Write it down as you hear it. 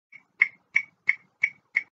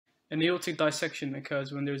An aortic dissection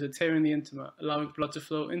occurs when there is a tear in the intima, allowing blood to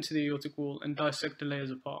flow into the aortic wall and dissect the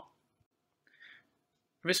layers apart.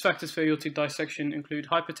 Risk factors for aortic dissection include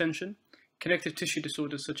hypertension, connective tissue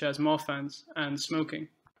disorders such as Marfan's, and smoking.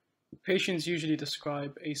 Patients usually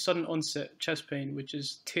describe a sudden onset chest pain which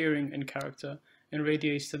is tearing in character and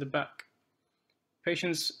radiates to the back.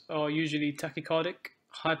 Patients are usually tachycardic,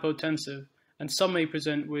 hypotensive, and some may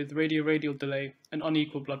present with radioradial delay and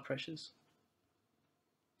unequal blood pressures.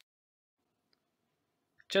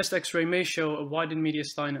 Chest X-ray may show a widened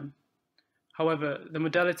mediastinum. However, the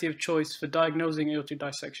modality of choice for diagnosing aortic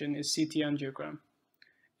dissection is CT angiogram.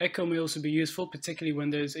 Echo may also be useful, particularly when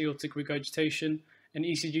there is aortic regurgitation, and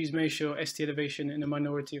ECGs may show ST elevation in a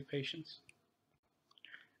minority of patients.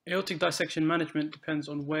 Aortic dissection management depends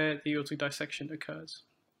on where the aortic dissection occurs.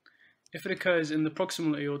 If it occurs in the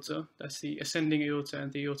proximal aorta, that's the ascending aorta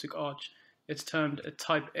and the aortic arch, it's termed a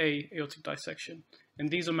type A aortic dissection, and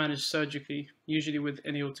these are managed surgically, usually with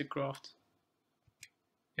an aortic graft.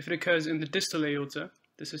 If it occurs in the distal aorta,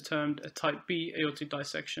 this is termed a type B aortic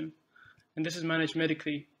dissection, and this is managed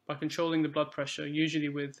medically by controlling the blood pressure, usually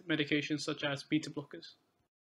with medications such as beta blockers.